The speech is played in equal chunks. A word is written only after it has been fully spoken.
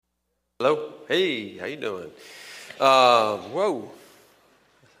Hello? Hey, how you doing? Whoa.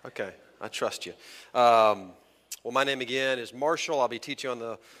 Okay, I trust you. Well, my name again is Marshall. I'll be teaching on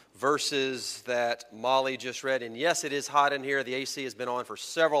the verses that Molly just read. And yes, it is hot in here. The AC has been on for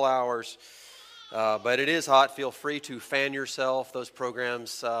several hours. But it is hot. Feel free to fan yourself. Those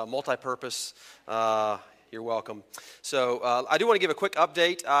programs, multi-purpose, you're welcome. So I do want to give a quick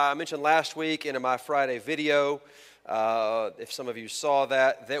update. I mentioned last week in my Friday video, if some of you saw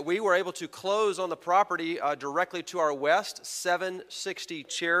that we were able to close on the property directly to our west, 760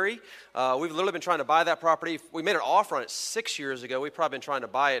 Cherry. We've literally been trying to buy that property. We made an offer on it 6 years ago. We've probably been trying to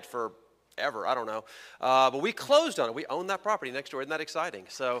buy it for ever. I don't know. But we closed on it. We own that property next door. Isn't that exciting?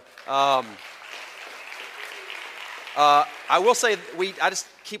 So I will say, I just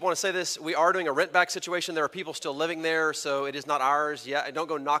want to say this, we are doing a rent-back situation. There are people still living there, so it is not ours yet. Don't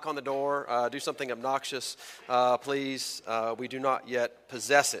go knock on the door. Do something obnoxious, please. We do not yet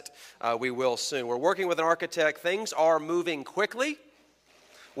possess it. We will soon. We're working with an architect. Things are moving quickly.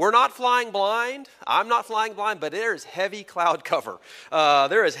 We're not flying blind. I'm not flying blind, but there is heavy cloud cover.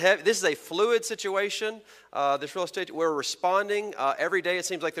 This is a fluid situation. This real estate, we're responding every day. It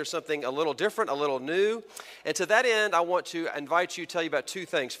seems like there's something a little different, a little new. And to that end, I want to tell you about two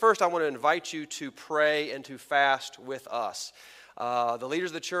things. First, I want to invite you to pray and to fast with us. The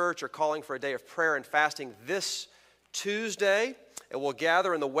leaders of the church are calling for a day of prayer and fasting this Tuesday. And we'll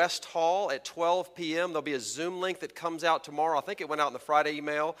gather in the West Hall at 12 p.m. There'll be a Zoom link that comes out tomorrow. I think it went out in the Friday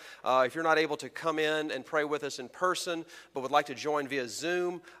email. If you're not able to come in and pray with us in person, but would like to join via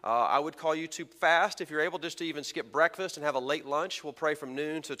Zoom, I would call you to fast. If you're able just to even skip breakfast and have a late lunch, we'll pray from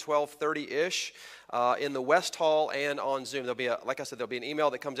noon to 12:30-ish in the West Hall and on Zoom. There'll be an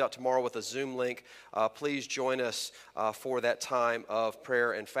email that comes out tomorrow with a Zoom link. Please join us for that time of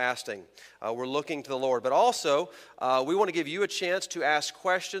prayer and fasting. We're looking to the Lord. But also, we want to give you a chance to ask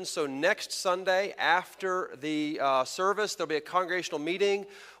questions. So next Sunday after the service, there'll be a congregational meeting.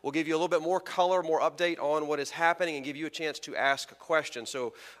 We'll give you a little bit more color, more update on what is happening, and give you a chance to ask questions.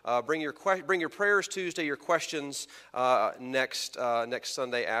 So bring your prayers Tuesday, your questions next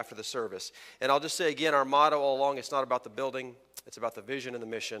Sunday after the service. And I'll just say again, our motto all along: it's not about the building, it's about the vision and the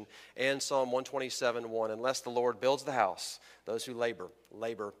mission. And Psalm 127:1, unless the Lord builds the house, those who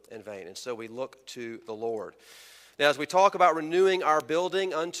labor in vain. And so we look to the Lord. Now, as we talk about renewing our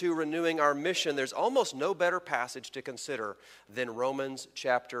building unto renewing our mission, there's almost no better passage to consider than Romans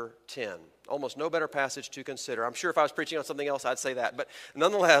chapter 10. Almost no better passage to consider. I'm sure if I was preaching on something else, I'd say that. But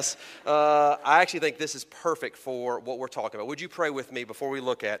nonetheless, I actually think this is perfect for what we're talking about. Would you pray with me before we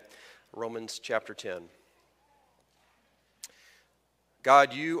look at Romans chapter 10?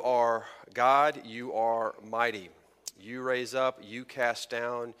 God, you are mighty. You raise up, you cast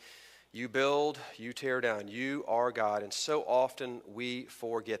down. You build, you tear down. You are God, and so often we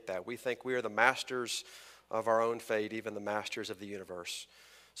forget that. We think we are the masters of our own fate, even the masters of the universe.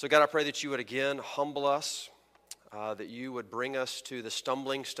 So God, I pray that you would again humble us, that you would bring us to the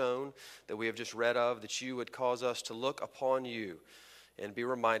stumbling stone that we have just read of, that you would cause us to look upon you and be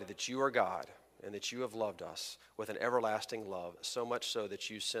reminded that you are God and that you have loved us with an everlasting love, so much so that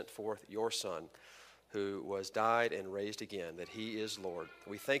you sent forth your Son, who was died and raised again, that he is Lord.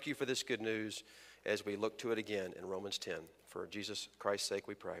 We thank you for this good news as we look to it again in Romans 10. For Jesus Christ's sake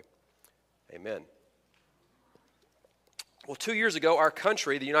we pray. Amen. Well, 2 years ago, our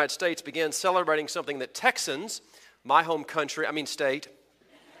country, the United States, began celebrating something that Texans, my home state,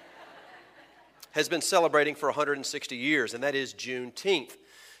 has been celebrating for 160 years, and that is Juneteenth.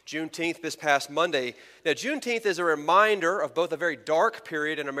 Juneteenth this past Monday. Now, Juneteenth is a reminder of both a very dark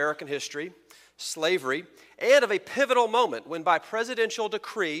period in American history, slavery, and of a pivotal moment when by presidential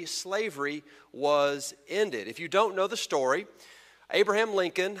decree slavery was ended. If you don't know the story, Abraham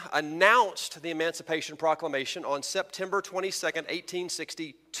Lincoln announced the Emancipation Proclamation on September 22nd,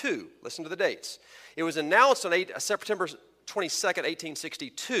 1862. Listen to the dates. It was announced on September 22nd,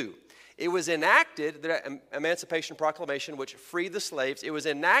 1862. It was enacted, the Emancipation Proclamation, which freed the slaves, it was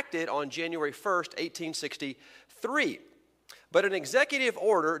enacted on January 1st, 1863. But an executive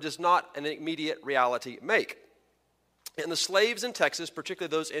order does not an immediate reality make. And the slaves in Texas,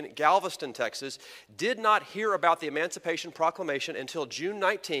 particularly those in Galveston, Texas, did not hear about the Emancipation Proclamation until June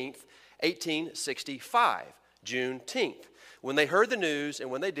 19th, 1865, Juneteenth. When they heard the news,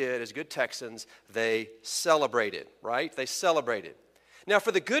 and when they did, as good Texans, they celebrated, right? They celebrated. Now,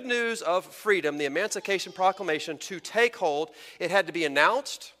 for the good news of freedom, the Emancipation Proclamation, to take hold, it had to be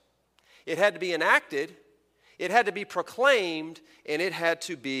announced, it had to be enacted, it had to be proclaimed, and it had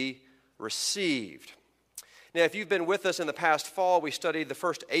to be received. Now, if you've been with us in the past fall, we studied the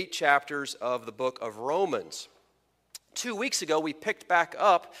first 8 chapters of the book of Romans. 2 weeks ago, we picked back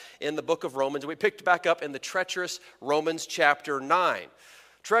up in the book of Romans, and we picked back up in the treacherous Romans chapter 9.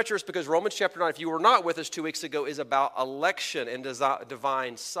 Treacherous because Romans chapter 9, if you were not with us 2 weeks ago, is about election and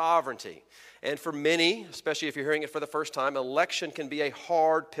divine sovereignty. And for many, especially if you're hearing it for the first time, election can be a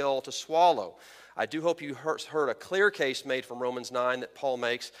hard pill to swallow. I do hope you heard a clear case made from Romans 9 that Paul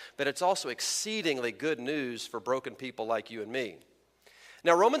makes, but it's also exceedingly good news for broken people like you and me.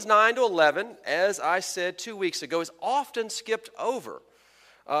 Now, Romans 9 to 11, as I said 2 weeks ago, is often skipped over.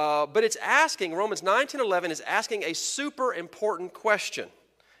 But it's asking, Romans 9, 10, 11 is asking a super important question.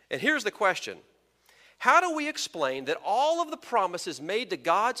 And here's the question. How do we explain that all of the promises made to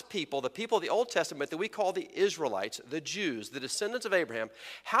God's people, the people of the Old Testament that we call the Israelites, the Jews, the descendants of Abraham,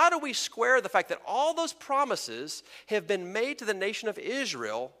 how do we square the fact that all those promises have been made to the nation of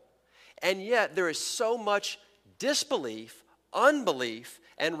Israel, and yet there is so much disbelief, unbelief,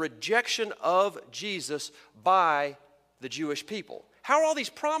 and rejection of Jesus by the Jewish people? How are all these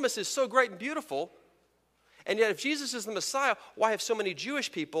promises so great and beautiful, and yet if Jesus is the Messiah, why have so many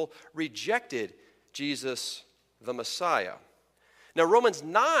Jewish people rejected Jesus the Messiah? Now, Romans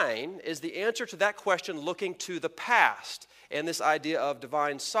 9 is the answer to that question looking to the past and this idea of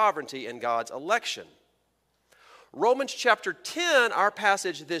divine sovereignty and God's election. Romans chapter 10, our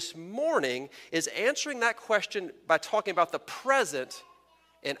passage this morning, is answering that question by talking about the present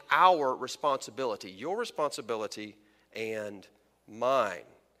and our responsibility, your responsibility and mine.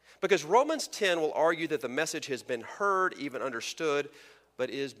 Because Romans 10 will argue that the message has been heard, even understood, but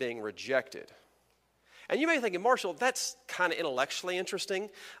is being rejected. And you may be thinking, Marshall, that's kind of intellectually interesting,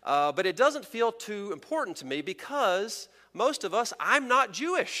 but it doesn't feel too important to me because most of us, I'm not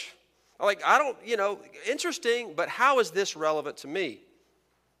Jewish. Like, I don't, interesting, but how is this relevant to me?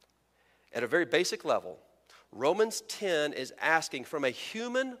 At a very basic level, Romans 10 is asking from a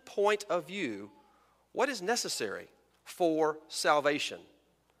human point of view, what is necessary for salvation?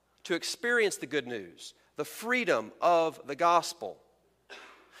 To experience the good news, the freedom of the gospel.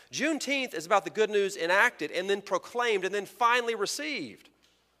 Juneteenth is about the good news enacted and then proclaimed and then finally received.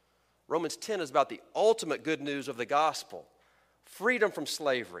 Romans 10 is about the ultimate good news of the gospel. Freedom from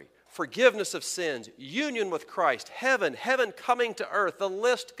slavery, forgiveness of sins, union with Christ, heaven coming to earth. The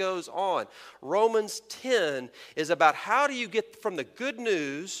list goes on. Romans 10 is about how do you get from the good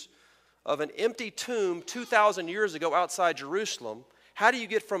news of an empty tomb 2,000 years ago outside Jerusalem, how do you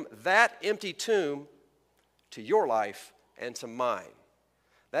get from that empty tomb to your life and to mine?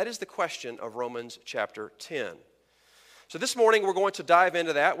 That is the question of Romans chapter 10. So this morning we're going to dive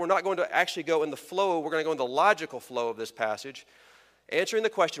into that. We're not going to actually go in the flow. We're going to go in the logical flow of this passage, answering the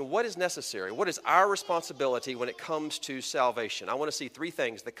question, what is necessary? What is our responsibility when it comes to salvation? I want to see three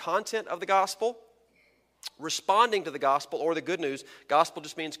things. The content of the gospel, responding to the gospel or the good news. Gospel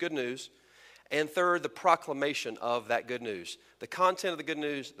just means good news. And third, the proclamation of that good news. The content of the good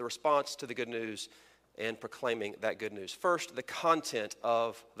news, the response to the good news, and proclaiming that good news. First, the content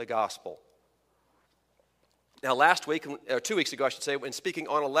of the gospel. Now, last week, or 2 weeks ago, I should say, when speaking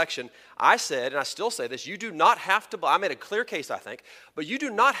on election, I said, and I still say this, you do not have to, I made a clear case, I think, but you do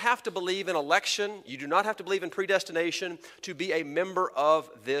not have to believe in election, you do not have to believe in predestination to be a member of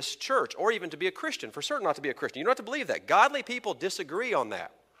this church, or even to be a Christian, for certain not to be a Christian. You don't have to believe that. Godly people disagree on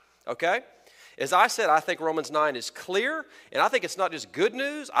that, okay? As I said, I think Romans 9 is clear, and I think it's not just good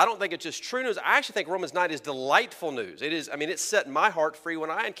news. I don't think it's just true news. I actually think Romans 9 is delightful news. It is, it set my heart free when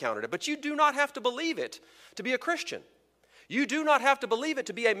I encountered it. But you do not have to believe it to be a Christian. You do not have to believe it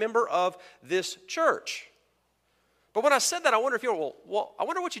to be a member of this church. But when I said that, I wonder if you're, well, I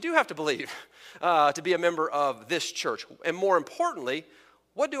wonder what you do have to believe to be a member of this church. And more importantly,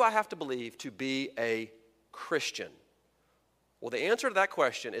 what do I have to believe to be a Christian? Well, the answer to that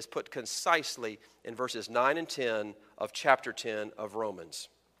question is put concisely in verses 9 and 10 of chapter 10 of Romans.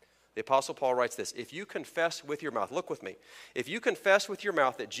 The Apostle Paul writes this, if you confess with your mouth, look with me, if you confess with your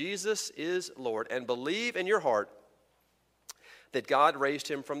mouth that Jesus is Lord and believe in your heart that God raised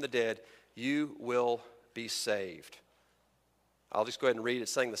him from the dead, you will be saved. I'll just go ahead and read it.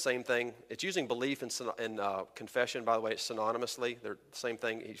 It's saying the same thing. It's using belief and confession, by the way, synonymously. They're the same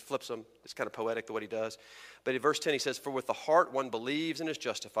thing. He flips them. It's kind of poetic the way he does. But in verse 10 he says, for with the heart one believes and is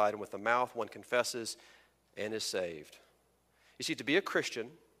justified, and with the mouth one confesses and is saved. You see, to be a Christian,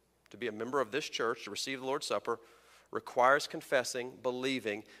 to be a member of this church, to receive the Lord's Supper, requires confessing,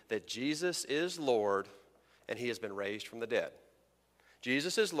 believing that Jesus is Lord and he has been raised from the dead.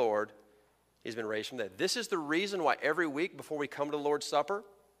 Jesus is Lord. He's been raised from the dead. This is the reason why every week before we come to the Lord's Supper,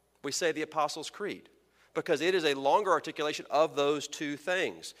 we say the Apostles' Creed, because it is a longer articulation of those two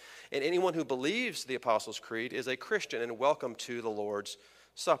things. And anyone who believes the Apostles' Creed is a Christian and welcome to the Lord's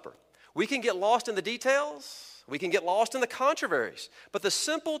Supper. We can get lost in the details. We can get lost in the controversies. But the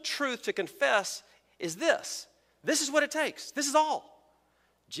simple truth to confess is this. This is what it takes. This is all.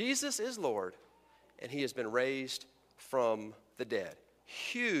 Jesus is Lord, and he has been raised from the dead.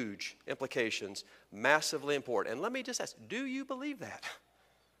 Huge implications, massively important. And let me just ask, do you believe that?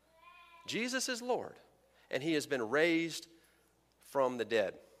 Jesus is Lord, and he has been raised from the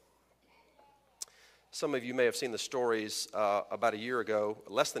dead. Some of you may have seen the stories about a year ago,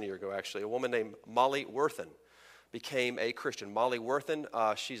 less than a year ago actually. A woman named Molly Worthen became a Christian. Molly Worthen,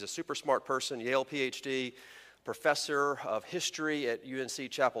 she's a super smart person, Yale PhD, professor of history at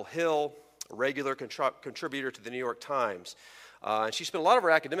UNC Chapel Hill, a regular contributor to the New York Times. And she spent a lot of her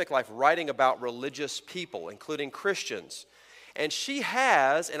academic life writing about religious people, including Christians. And she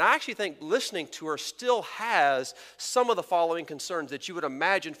has, and I actually think listening to her still has, some of the following concerns that you would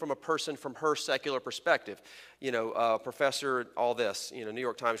imagine from a person from her secular perspective. Professor, all this, New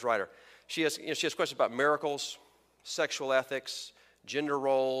York Times writer. She has questions about miracles, sexual ethics, gender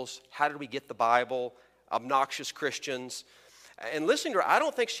roles, how did we get the Bible, obnoxious Christians. And listening to her, I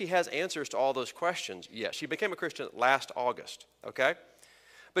don't think she has answers to all those questions yet. She became a Christian last August, okay?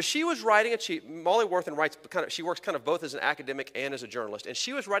 But she was writing Molly Worthen writes she works kind of both as an academic and as a journalist, and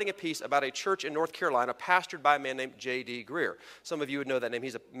she was writing a piece about a church in North Carolina pastored by a man named J.D. Greer. Some of you would know that name.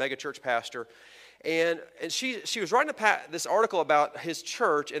 He's a mega church pastor. And she was writing this article about his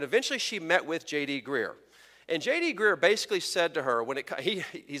church, and eventually she met with J.D. Greer. And J.D. Greer basically said to her,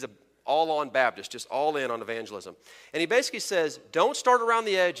 he's a all-on Baptist, just all in on evangelism. And he basically says, don't start around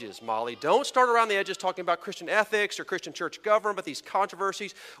the edges, Molly. Don't start around the edges talking about Christian ethics or Christian church government, these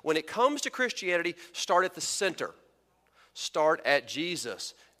controversies. When it comes to Christianity, start at the center. Start at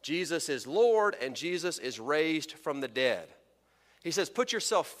Jesus. Jesus is Lord, and Jesus is raised from the dead. He says, put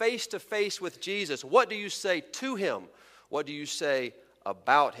yourself face to face with Jesus. What do you say to him? What do you say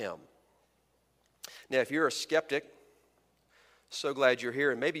about him? Now, if you're a skeptic, so glad you're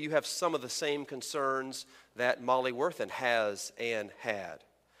here, and maybe you have some of the same concerns that Molly Worthen has and had.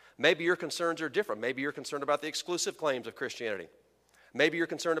 Maybe your concerns are different. Maybe you're concerned about the exclusive claims of Christianity. Maybe you're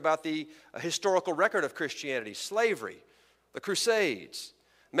concerned about the historical record of Christianity, slavery, the Crusades.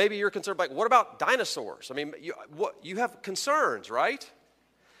 Maybe you're concerned, what about dinosaurs? I mean, you have concerns, right?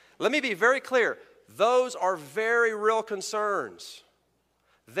 Let me be very clear. Those are very real concerns.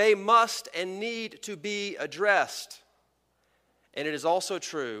 They must and need to be addressed. And it is also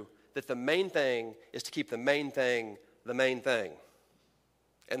true that the main thing is to keep the main thing the main thing.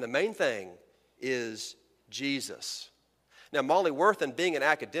 And the main thing is Jesus. Now, Molly Worthen, being an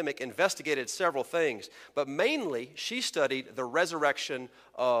academic, investigated several things, but mainly she studied the resurrection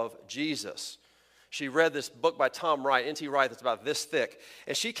of Jesus. She read this book by Tom Wright, N.T. Wright, that's about this thick,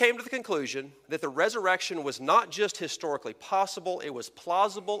 and she came to the conclusion that the resurrection was not just historically possible, it was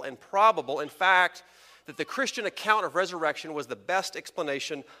plausible and probable. In fact, that the Christian account of resurrection was the best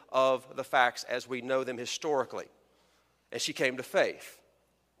explanation of the facts as we know them historically. And she came to faith.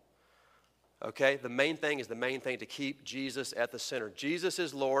 Okay, the main thing is the main thing, to keep Jesus at the center. Jesus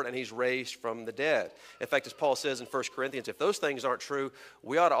is Lord, and he's raised from the dead. In fact, as Paul says in 1 Corinthians, if those things aren't true,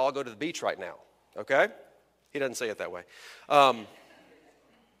 we ought to all go to the beach right now. Okay? He doesn't say it that way.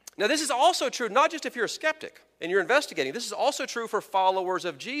 Now, this is also true not just if you're a skeptic and you're investigating. This is also true for followers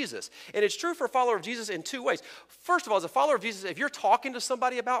of Jesus. And it's true for a follower of Jesus in two ways. First of all, as a follower of Jesus, if you're talking to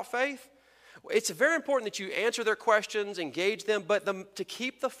somebody about faith, it's very important that you answer their questions, engage them, but to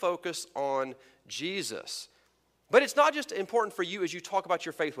keep the focus on Jesus. But it's not just important for you as you talk about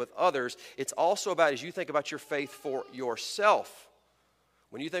your faith with others. It's also about as you think about your faith for yourself.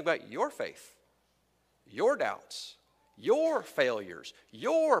 When you think about your faith, your doubts, your failures,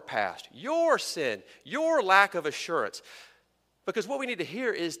 your past, your sin, your lack of assurance. Because what we need to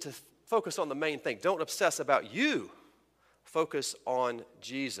hear is to focus on the main thing. Don't obsess about you. Focus on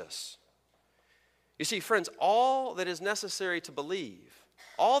Jesus. You see, friends, all that is necessary to believe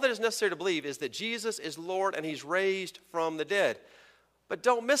is that Jesus is Lord and he's raised from the dead. But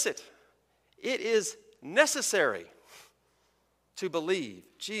don't miss it. It is necessary to believe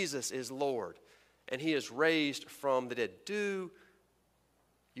Jesus is Lord and he is raised from the dead. Do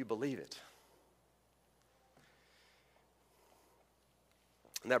you believe it?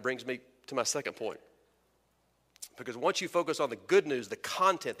 And that brings me to my second point. Because once you focus on the good news, the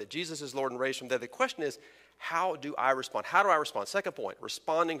content that Jesus is Lord and raised from the dead, the question is, how do I respond? How do I respond? Second point,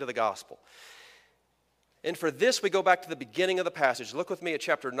 responding to the gospel. And for this, we go back to the beginning of the passage. Look with me at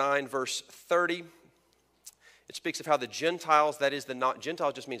chapter 9, verse 30. It speaks of how the Gentiles, that is,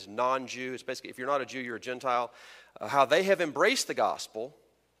 Gentile just means non-Jew. It's basically, if you're not a Jew, you're a Gentile. How they have embraced the gospel,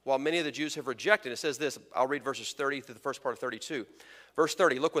 while many of the Jews have rejected. It says this, I'll read verses 30 through the first part of 32. Verse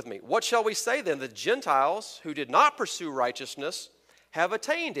 30, look with me. What shall we say then? The Gentiles who did not pursue righteousness have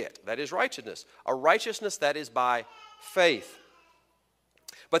attained it. That is righteousness. A righteousness that is by faith.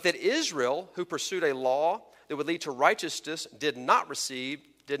 But that Israel, who pursued a law that would lead to righteousness, did not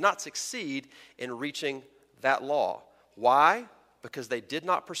succeed in reaching that law. Why? Because they did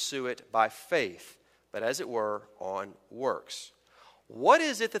not pursue it by faith, but as it were, on works. What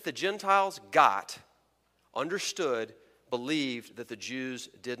is it that the Gentiles got, understood, believed that the Jews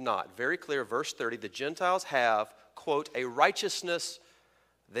did not? Very clear, verse 30, the Gentiles have, quote, a righteousness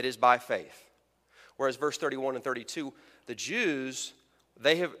that is by faith. Whereas verse 31 and 32, the Jews,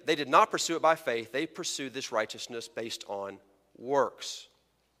 they did not pursue it by faith. They pursued this righteousness based on works.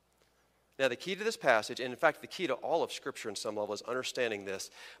 Now, the key to this passage, and in fact, the key to all of Scripture in some level, is understanding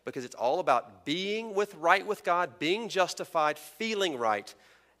this, because it's all about being right with God, being justified, feeling right,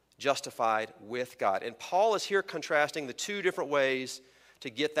 justified with God. And Paul is here contrasting the two different ways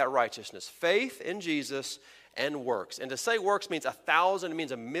to get that righteousness: faith in Jesus and works. And to say works means 1,000, it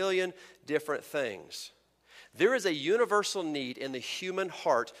means 1,000,000 different things. There is a universal need in the human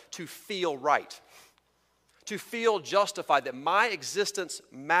heart to feel right, to feel justified, that my existence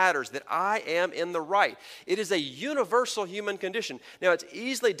matters, that I am in the right. It is a universal human condition. Now, it's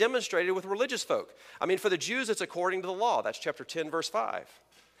easily demonstrated with religious folk. I mean, for the Jews, it's according to the law. That's chapter 10, verse 5.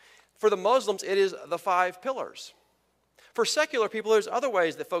 For the Muslims, it is the 5 pillars. For secular people, there's other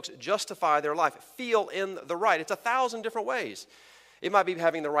ways that folks justify their life, feel in the right. It's 1,000 different ways. It might be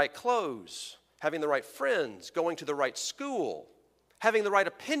having the right clothes, having the right friends, going to the right school, having the right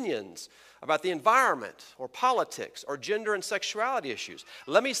opinions about the environment or politics or gender and sexuality issues.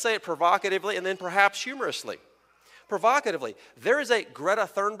 Let me say it provocatively and then perhaps humorously. Provocatively, there is a Greta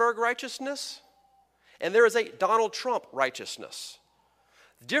Thunberg righteousness and there is a Donald Trump righteousness.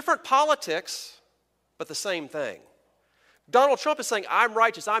 Different politics, but the same thing. Donald Trump is saying, I'm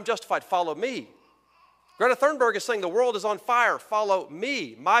righteous, I'm justified, follow me. Greta Thunberg is saying, the world is on fire, follow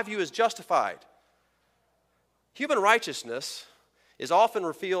me. My view is justified. Human righteousness is often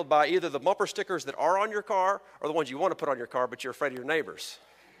revealed by either the bumper stickers that are on your car or the ones you want to put on your car, but you're afraid of your neighbors.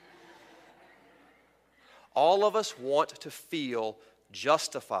 All of us want to feel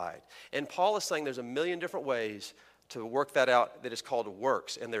justified. And Paul is saying there's 1,000,000 different ways to work that out that is called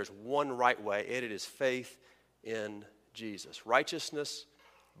works. And there's one right way, and it is faith in Jesus. Righteousness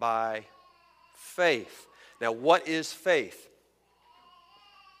by faith. Now, what is faith?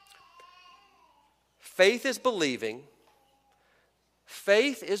 Faith is believing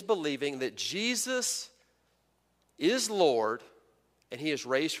that Jesus is Lord and He is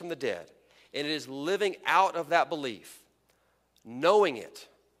raised from the dead. And it is living out of that belief, knowing it,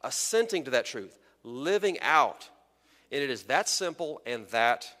 assenting to that truth, living out. And it is that simple and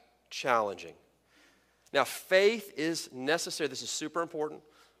that challenging. Now, faith is necessary. This is super important.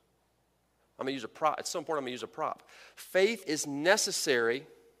 I'm going to use a prop. It's so important I'm going to use a prop. Faith is necessary,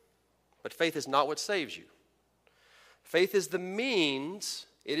 but faith is not what saves you. Faith is the means.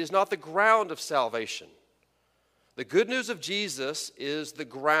 It is not the ground of salvation. The good news of Jesus is the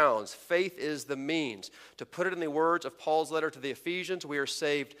grounds. Faith is the means. To put it in the words of Paul's letter to the Ephesians, we are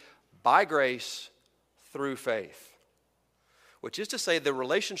saved by grace through faith. Which is to say, the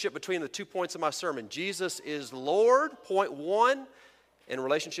relationship between the 2 points of my sermon: Jesus is Lord, point 1, and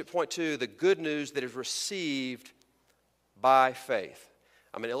relationship point 2, the good news that is received by faith.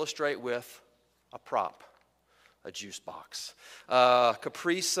 I'm going to illustrate with a prop, a juice box.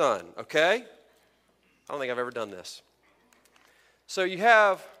 Capri Sun, okay? I don't think I've ever done this. So you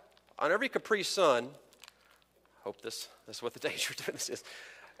have, on every Capri Sun, hope this is what the danger of this is.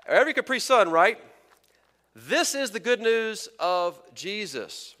 Every Capri Sun, right? This is the good news of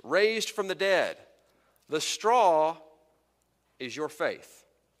Jesus, raised from the dead. The straw is your faith,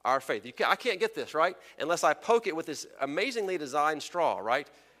 our faith. I can't get this, right? Unless I poke it with this amazingly designed straw, right?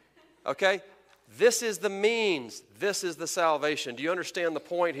 Okay? This is the means. This is the salvation. Do you understand the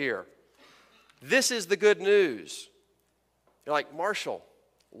point here? This is the good news. You're like, Marshall,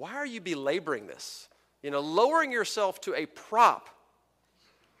 why are you belaboring this? Lowering yourself to a prop.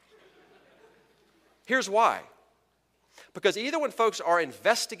 Here's why. Because either when folks are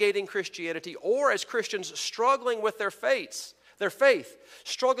investigating Christianity or as Christians struggling with their faith,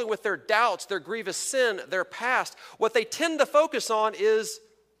 struggling with their doubts, their grievous sin, their past, what they tend to focus on is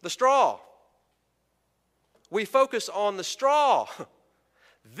the straw. We focus on the straw.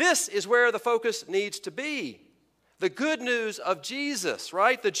 This is where the focus needs to be. The good news of Jesus,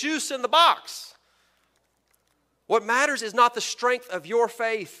 right? The juice in the box. What matters is not the strength of your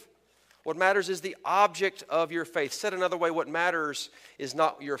faith. What matters is the object of your faith. Said another way, what matters is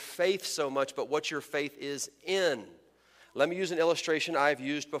not your faith so much, but what your faith is in. Let me use an illustration I've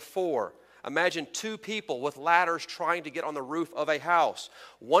used before. Imagine two people with ladders trying to get on the roof of a house.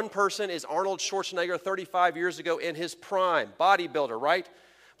 One person is Arnold Schwarzenegger 35 years ago in his prime, bodybuilder, right?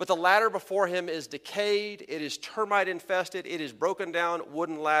 But the ladder before him is decayed, it is termite infested, it is broken down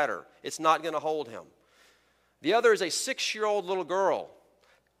wooden ladder. It's not going to hold him. The other is a 6-year-old little girl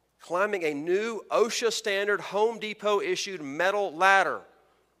climbing a new OSHA standard Home Depot issued metal ladder.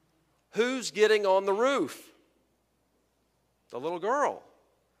 Who's getting on the roof? The little girl.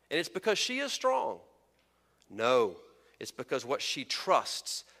 And it's because she is strong. No, it's because what she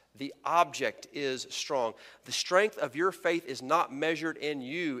trusts, the object is strong. The strength of your faith is not measured in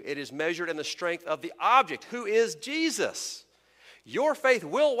you. It is measured in the strength of the object, who is Jesus. Your faith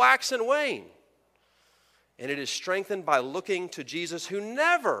will wax and wane. And it is strengthened by looking to Jesus, who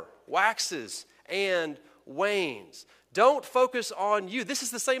never waxes and wanes. Don't focus on you. This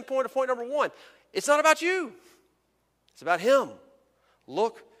is the same point of point number 1. It's not about you. It's about him.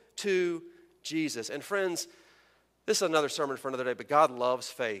 Look to Jesus. And friends, this is another sermon for another day, but God loves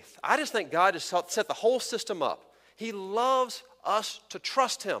faith. I just think God has set the whole system up. He loves us to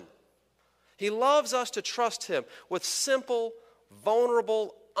trust him. He loves us to trust him with simple,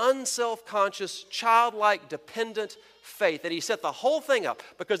 vulnerable, unself-conscious, childlike, dependent faith. That he set the whole thing up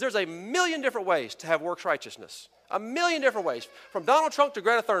because there's a million different ways to have works righteousness. A million different ways, from Donald Trump to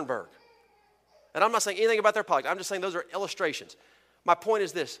Greta Thunberg. And I'm not saying anything about their politics. I'm just saying those are illustrations. My point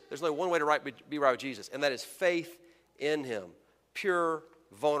is this. There's only one way to be right with Jesus, and that is faith in him. Pure,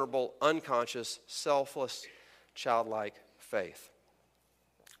 vulnerable, unconscious, selfless, childlike faith.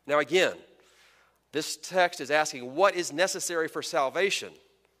 Now again, this text is asking what is necessary for salvation.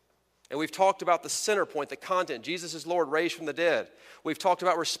 And we've talked about the center point, the content. Jesus is Lord, raised from the dead. We've talked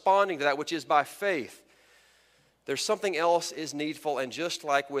about responding to that, which is by faith. There's something else is needful, and just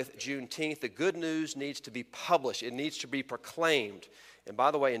like with Juneteenth, the good news needs to be published. It needs to be proclaimed. And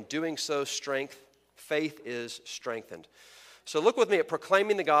by the way, in doing so, faith is strengthened. So look with me at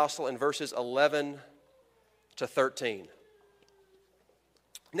proclaiming the gospel in verses 11 to 13.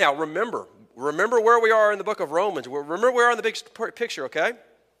 Now, remember where we are in the book of Romans. Remember where we are in the big picture, okay?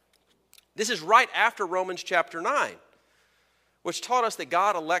 This is right after Romans chapter 9, which taught us that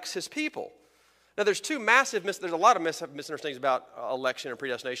God elects his people. Now, there's a lot of misunderstandings about election and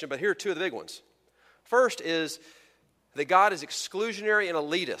predestination, but here are two of the big ones. First is that God is exclusionary and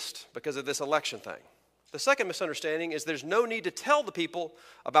elitist because of this election thing. The second misunderstanding is there's no need to tell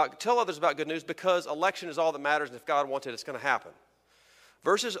others about good news because election is all that matters, and if God wants it, it's going to happen.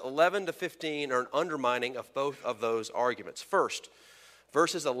 Verses 11 to 15 are an undermining of both of those arguments. First,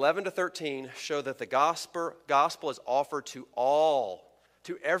 verses 11 to 13 show that the gospel is offered to all,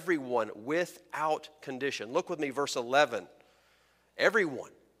 to everyone without condition. Look with me, verse 11.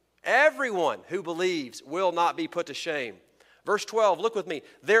 Everyone who believes will not be put to shame. Verse 12, look with me.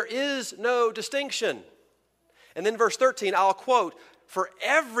 There is no distinction. And then verse 13, I'll quote, for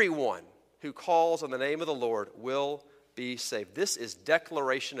everyone who calls on the name of the Lord will be saved. This is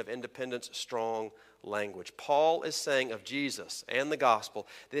declaration of independence, strong language. Paul is saying of Jesus and the gospel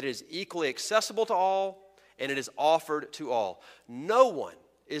that it is equally accessible to all and it is offered to all. No one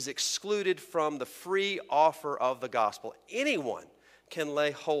is excluded from the free offer of the gospel. Anyone can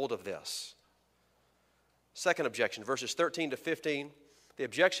lay hold of this. Second objection, verses 13 to 15. The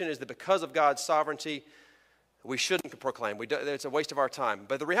objection is that because of God's sovereignty, we shouldn't proclaim. It's a waste of our time.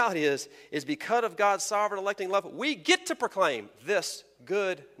 But the reality is because of God's sovereign electing love, we get to proclaim this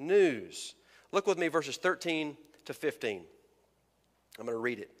good news. Look with me, verses 13 to 15. I'm going to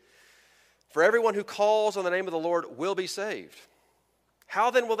read it. For everyone who calls on the name of the Lord will be saved. How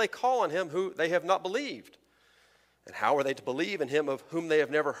then will they call on him who they have not believed? And how are they to believe in him of whom they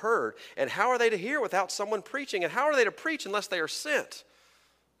have never heard? And how are they to hear without someone preaching? And how are they to preach unless they are sent?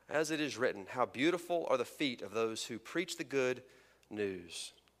 As it is written, how beautiful are the feet of those who preach the good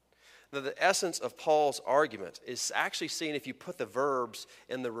news. Now, the essence of Paul's argument is actually seen if you put the verbs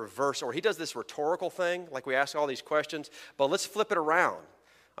in the reverse order. He does this rhetorical thing, like we ask all these questions, but let's flip it around.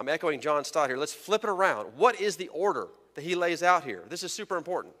 I'm echoing John Stott here. Let's flip it around. What is the order that he lays out here? This is super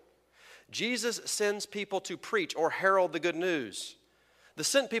important. Jesus sends people to preach or herald the good news. The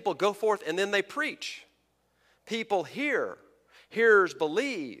sent people go forth and then they preach. People hear. Hearers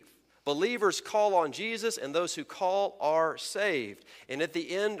believe. Believers call on Jesus, and those who call are saved. And at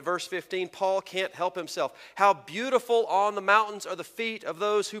the end, verse 15, Paul can't help himself. How beautiful on the mountains are the feet of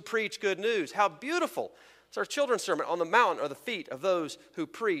those who preach good news. How beautiful. It's our children's sermon. On the mountain are the feet of those who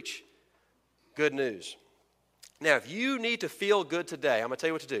preach good news. Now, if you need to feel good today, I'm going to tell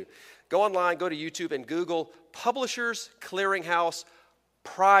you what to do. Go online, go to YouTube, and Google Publishers Clearinghouse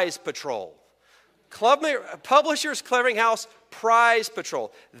Prize Patrol. Publishers Clearinghouse Prize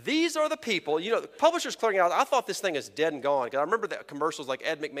Patrol. These are the people, Publishers Clearinghouse, I thought this thing is dead and gone. Because I remember the commercials like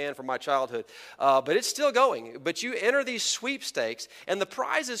Ed McMahon from my childhood. But it's still going. But you enter these sweepstakes, and the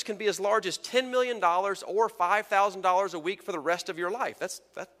prizes can be as large as $10 million or $5,000 a week for the rest of your life. That's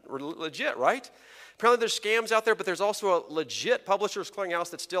legit, right? Apparently there's scams out there, but there's also a legit Publishers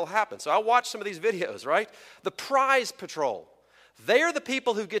Clearinghouse that still happens. So I watched some of these videos, right? The Prize Patrol. They are the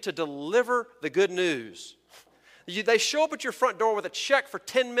people who get to deliver the good news. They show up at your front door with a check for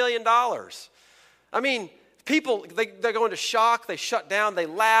 $10 million. I mean, people, they go into shock, they shut down, they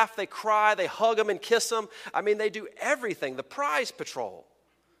laugh, they cry, they hug them and kiss them. I mean, they do everything. The Prize Patrol.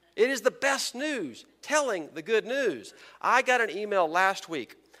 It is the best news, telling the good news. I got an email last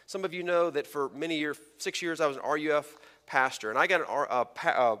week. Some of you know that for many years, 6 years, I was an RUF pastor. And I got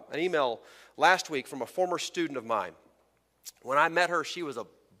an email last week from a former student of mine. When I met her, she was a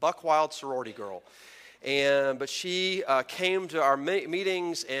buck-wild sorority girl. But she came to our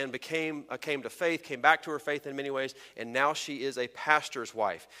meetings and came to faith, came back to her faith in many ways, and now she is a pastor's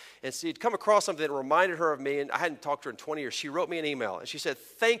wife. And she'd come across something that reminded her of me, and I hadn't talked to her in 20 years. She wrote me an email, and she said,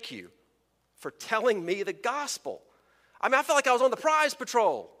 "Thank you for telling me the gospel." I mean, I felt like I was on the Prize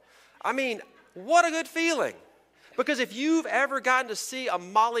Patrol. I mean, what a good feeling. Because if you've ever gotten to see a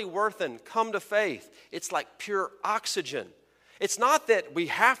Molly Worthen come to faith, it's like pure oxygen. It's not that we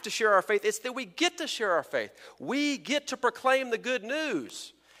have to share our faith, it's that we get to share our faith. We get to proclaim the good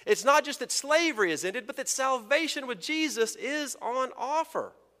news. It's not just that slavery is ended, but that salvation with Jesus is on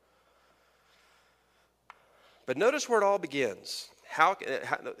offer. But notice where it all begins.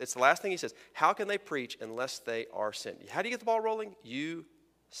 It's the last thing he says. How can they preach unless they are sent? How do you get the ball rolling? You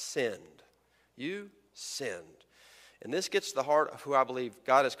sinned. You sinned. And this gets to the heart of who I believe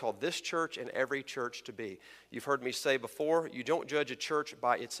God has called this church and every church to be. You've heard me say before, you don't judge a church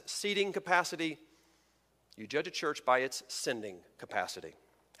by its seating capacity. You judge a church by its sending capacity.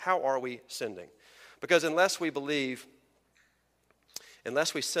 How are we sending? Because unless we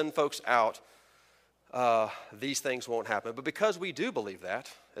send folks out, these things won't happen. But because we do believe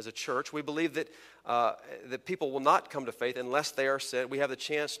that as a church, we believe that that people will not come to faith unless they are sent. We have the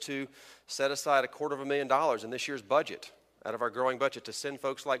chance to set aside $250,000 in this year's budget, out of our growing budget, to send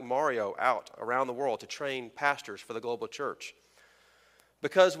folks like Mario out around the world to train pastors for the global church.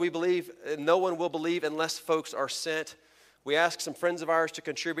 Because we believe no one will believe unless folks are sent, we asked some friends of ours to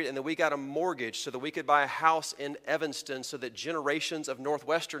contribute, and then we got a mortgage so that we could buy a house in Evanston so that generations of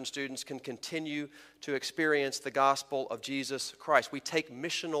Northwestern students can continue to experience the gospel of Jesus Christ. We take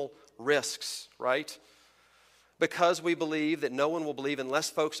missional risks, right? Because we believe that no one will believe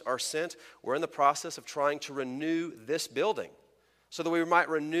unless folks are sent, we're in the process of trying to renew this building so that we might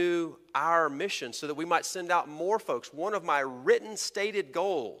renew our mission, so that we might send out more folks. One of my written stated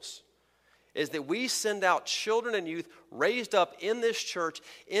goals is that we send out children and youth raised up in this church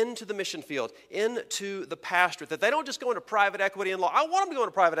into the mission field, into the pastorate, that they don't just go into private equity and law. I want them to go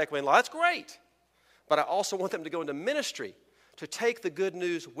into private equity and law. That's great. But I also want them to go into ministry, to take the good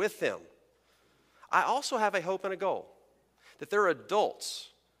news with them. I also have a hope and a goal, that there are adults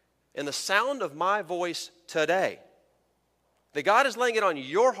in the sound of my voice today, that God is laying it on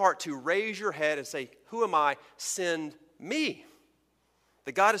your heart to raise your head and say, "Who am I? Send me."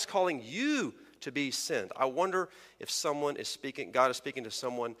 That God is calling you to be sent. I wonder if God is speaking to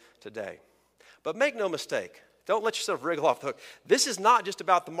someone today. But make no mistake, don't let yourself wriggle off the hook. This is not just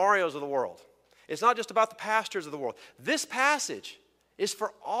about the Marios of the world. It's not just about the pastors of the world. This passage is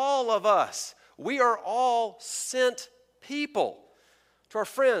for all of us. We are all sent people to our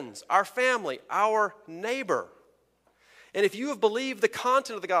friends, our family, our neighbor. And if you have believed the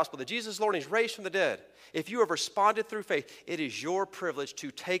content of the gospel, that Jesus is Lord and He's raised from the dead, if you have responded through faith, it is your privilege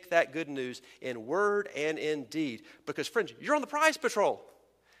to take that good news in word and in deed. Because, friends, you're on the Prize Patrol.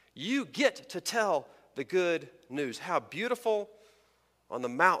 You get to tell the good news. How beautiful on the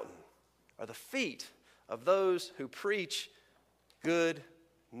mountain are the feet of those who preach good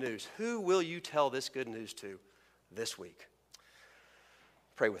news. Who will you tell this good news to this week?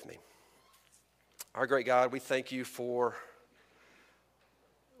 Pray with me. Our great God, we thank you for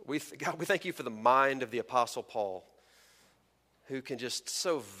the mind of the Apostle Paul, who can just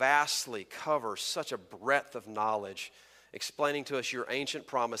so vastly cover such a breadth of knowledge, explaining to us your ancient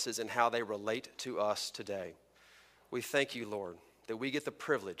promises and how they relate to us today. We thank you, Lord, that we get the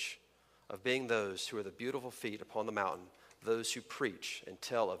privilege of being those who are the beautiful feet upon the mountain, those who preach and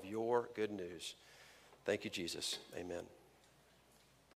tell of your good news. Thank you, Jesus. Amen.